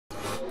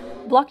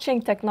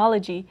Blockchain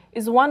technology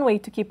is one way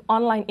to keep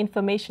online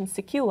information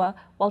secure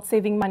while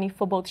saving money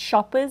for both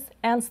shoppers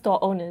and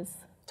store owners.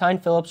 Tyne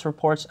Phillips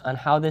reports on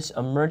how this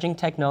emerging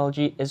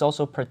technology is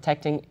also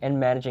protecting and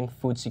managing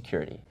food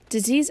security.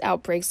 Disease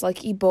outbreaks like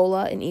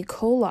Ebola and E.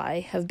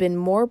 coli have been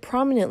more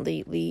prominent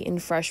lately in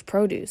fresh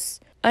produce.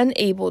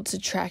 Unable to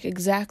track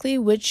exactly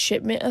which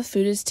shipment of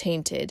food is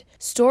tainted,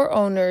 store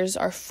owners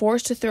are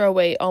forced to throw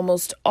away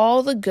almost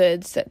all the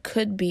goods that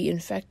could be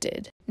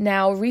infected.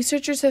 Now,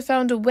 researchers have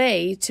found a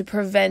way to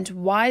prevent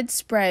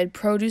widespread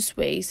produce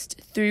waste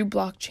through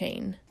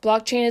blockchain.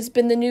 Blockchain has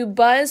been the new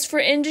buzz for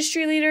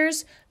industry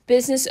leaders,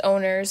 business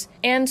owners,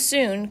 and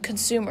soon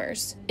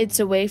consumers. It's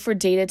a way for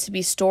data to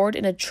be stored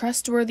in a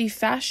trustworthy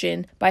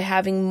fashion by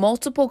having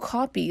multiple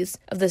copies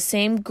of the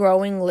same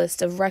growing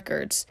list of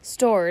records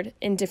stored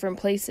in different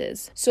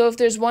places. So if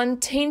there's one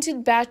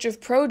tainted batch of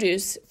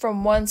produce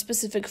from one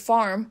specific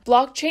farm,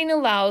 blockchain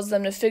allows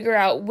them to figure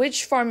out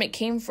which farm it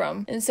came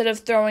from instead of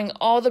throwing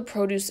all the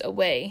produce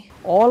away.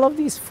 All of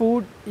these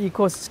food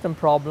ecosystem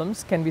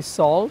problems can be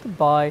solved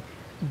by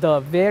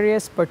the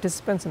various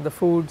participants in the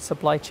food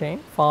supply chain: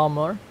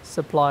 farmer,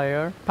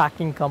 supplier,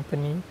 packing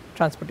company,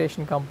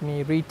 transportation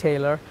company,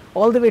 retailer,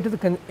 all the way to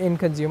the end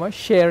consumer,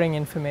 sharing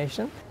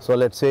information. So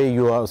let's say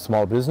you are a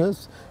small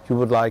business, you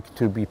would like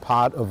to be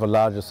part of a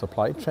larger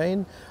supply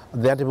chain.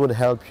 That would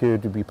help you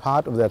to be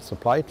part of that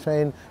supply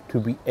chain, to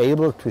be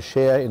able to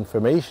share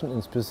information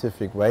in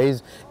specific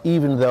ways,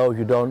 even though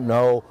you don't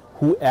know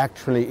who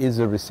actually is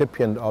a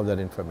recipient of that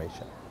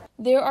information.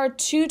 There are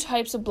two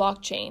types of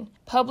blockchain,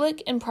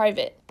 public and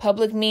private.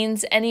 Public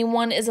means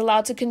anyone is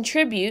allowed to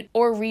contribute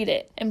or read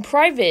it, and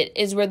private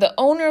is where the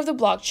owner of the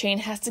blockchain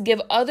has to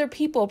give other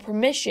people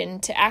permission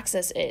to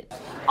access it.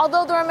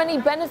 Although there are many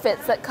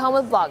benefits that come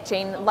with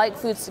blockchain, like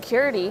food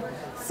security,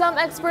 some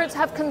experts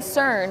have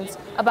concerns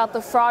about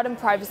the fraud and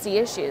privacy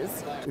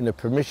issues. In a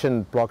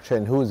permission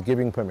blockchain, who is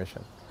giving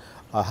permission?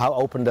 How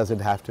open does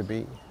it have to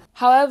be?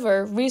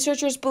 However,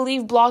 researchers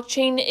believe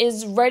blockchain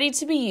is ready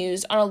to be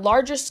used on a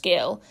larger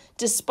scale,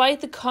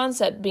 despite the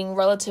concept being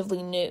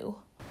relatively new.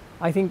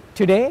 I think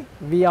today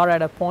we are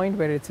at a point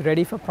where it's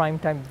ready for prime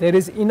time. There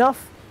is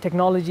enough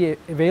technology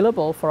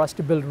available for us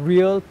to build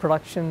real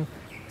production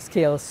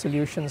scale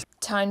solutions.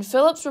 Tyne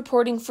Phillips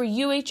reporting for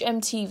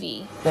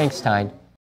UHMTV. Thanks, Tyne.